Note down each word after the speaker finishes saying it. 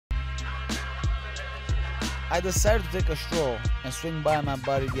I decided to take a stroll and swing by my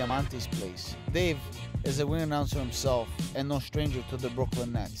buddy Diamante's place. Dave is a ring announcer himself and no stranger to the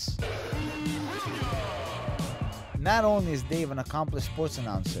Brooklyn Nets. Not only is Dave an accomplished sports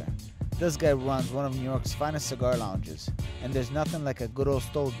announcer, this guy runs one of New York's finest cigar lounges, and there's nothing like a good old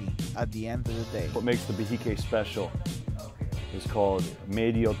stogie at the end of the day. What makes the Bejique special is called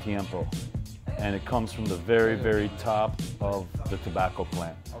Medio Tiempo, and it comes from the very, very top of the tobacco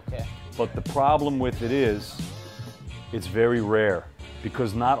plant. Okay. But the problem with it is, it's very rare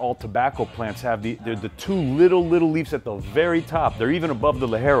because not all tobacco plants have they're the two little leaves at the very top. They're even above the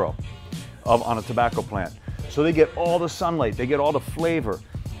lajero on a tobacco plant. So they get all the sunlight, they get all the flavor.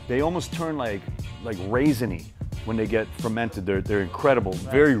 They almost turn like raisiny when they get fermented. They're incredible,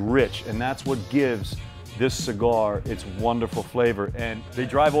 very rich, and that's what gives this cigar its wonderful flavor. And they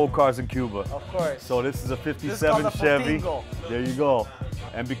drive old cars in Cuba. Of course. So this is a 57 Chevy. There you go.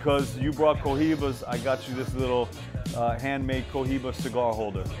 And because you brought Cohibas, I got you this little handmade Cohiba cigar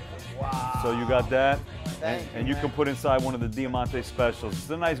holder. Wow. So you got that, and you man. can put inside one of the Diamante specials. It's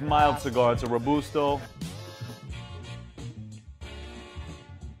a nice mild cigar. It's a Robusto.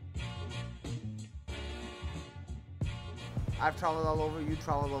 I've traveled all over, you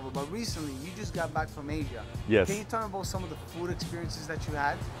traveled all over, but recently you just got back from Asia. Yes. Can you tell me about some of the food experiences that you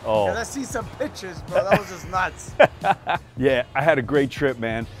had? Oh. Because I see some pictures, bro, that was just nuts. Yeah, I had a great trip,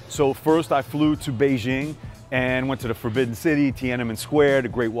 man. So first I flew to Beijing and went to the Forbidden City, Tiananmen Square, the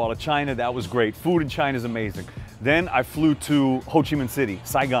Great Wall of China. That was great. Food in China is amazing. Then I flew to Ho Chi Minh City,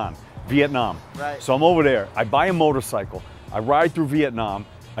 Saigon, Vietnam. Right. So I'm over there. I buy a motorcycle. I ride through Vietnam.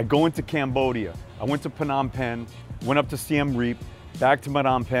 I go into Cambodia. I went to Phnom Penh, went up to Siem Reap, back to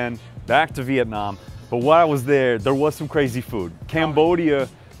Phnom Penh, back to Vietnam. But while I was there was some crazy food. Cambodia,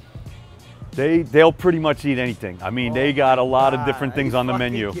 they'll pretty much eat anything. I mean, they got a lot of different things on the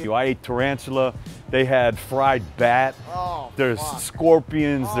menu. I ate tarantula. They had fried bat. There's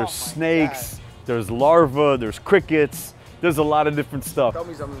scorpions, there's snakes, there's larvae, there's crickets. There's a lot of different stuff. Tell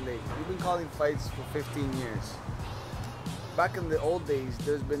me something, Dave. You've been calling fights for 15 years. Back in the old days,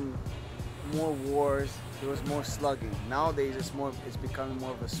 there's been more wars, there was more slugging. Nowadays, it's becoming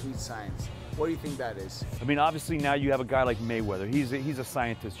more of a sweet science. What do you think that is? I mean, obviously now you have a guy like Mayweather. He's a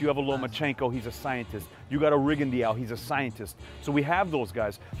scientist. You have a Lomachenko. He's a scientist. You got a Rigondeaux. He's a scientist. So we have those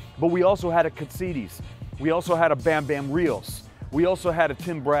guys. But we also had a Katsidis. We also had a Bam Bam Rios. We also had a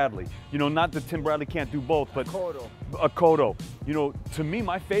Tim Bradley. You know, not that Tim Bradley can't do both, but a Cotto. You know, to me,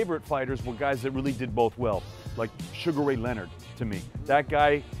 my favorite fighters were guys that really did both well, like Sugar Ray Leonard. To me, that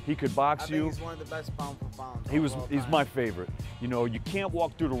guy, he could box you. He's one of the best pound for pound. He's my favorite. You know, you can't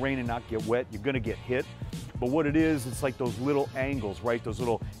walk through the rain and not get wet. You're gonna get hit. But what it is, it's like those little angles, right? Those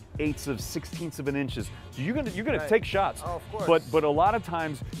little 1/8 of 1/16 of an inches. So you're gonna take shots. Oh, of course. But a lot of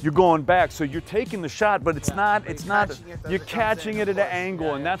times you're going back, so you're taking the shot, but it's not. You're catching it at an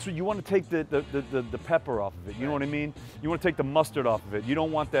angle, and that's what you want to take the pepper off of it. You know what I mean? You want to take the mustard off of it. You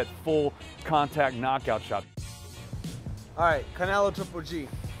don't want that full contact knockout shot. All right, Canelo Triple G.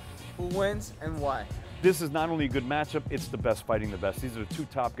 Who wins and why? This is not only a good matchup, it's the best fighting the best. These are the two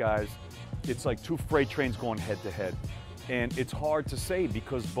top guys. It's like two freight trains going head to head. And it's hard to say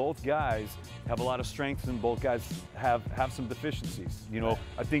because both guys have a lot of strengths and both guys have some deficiencies. You know,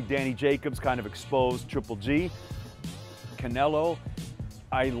 I think Danny Jacobs kind of exposed Triple G. Canelo,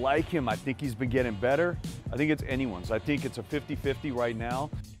 I like him. I think he's been getting better. I think it's anyone's. I think it's a 50-50 right now.